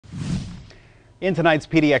In tonight's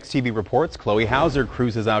PDX TV reports, Chloe Hauser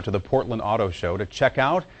cruises out to the Portland Auto Show to check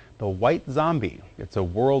out the White Zombie. It's a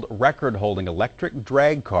world record-holding electric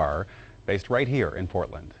drag car based right here in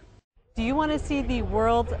Portland. Do you want to see the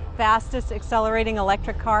world's fastest accelerating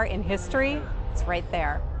electric car in history? It's right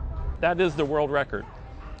there. That is the world record.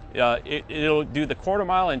 It'll do the quarter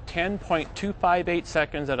mile in 10.258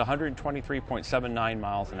 seconds at 123.79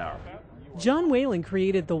 miles an hour. John Whalen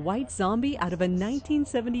created the White Zombie out of a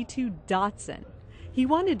 1972 Datsun. He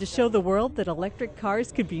wanted to show the world that electric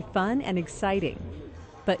cars could be fun and exciting.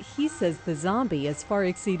 But he says the Zombie has far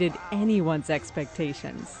exceeded anyone's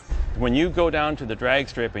expectations. When you go down to the drag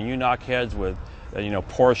strip and you knock heads with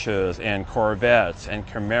Porsches and Corvettes and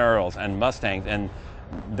Camaros and Mustangs, and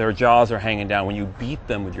their jaws are hanging down, when you beat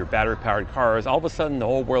them with your battery-powered cars, all of a sudden the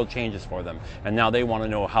whole world changes for them, and now they want to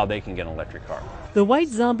know how they can get an electric car. The White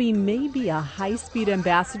Zombie may be a high-speed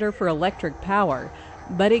ambassador for electric power,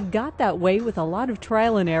 but it got that way with a lot of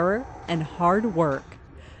trial and error and hard work.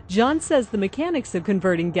 John says the mechanics of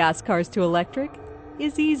converting gas cars to electric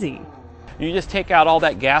is easy. You just take out all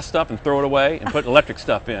that gas stuff and throw it away and put electric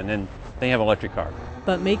stuff in, and then you have an electric car.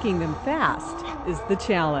 But making them fast is the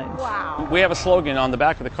challenge. Wow. We have a slogan on the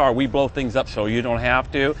back of the car: we blow things up so you don't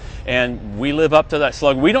have to, and we live up to that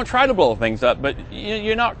slogan. We don't try to blow things up, but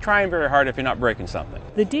you're not trying very hard if you're not breaking something.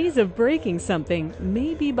 The days of breaking something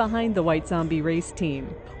may be behind the White Zombie race team.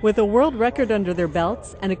 With a world record under their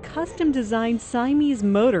belts and a custom-designed Siamese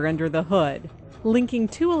motor under the hood, linking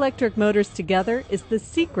two electric motors together is the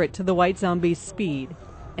secret to the White Zombie's speed.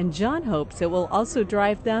 And John hopes it will also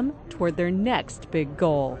drive them toward their next big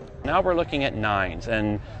goal. Now we're looking at nines,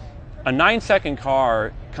 and a 9-second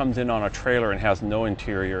car comes in on a trailer and has no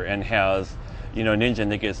interior and has an engine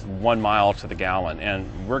that gets 1 mile to the gallon, and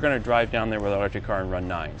we're going to drive down there with an electric car and run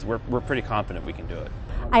nines. We're pretty confident we can do it.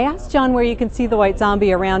 I asked John where you can see the White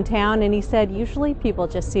Zombie around town, and he said usually people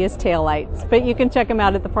just see his taillights, but you can check him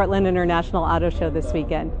out at the Portland International Auto Show this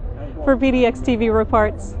weekend. For PDX TV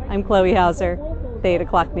Reports, I'm Chloe Hauser, the 8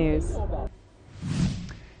 o'clock news.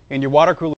 In your water cooler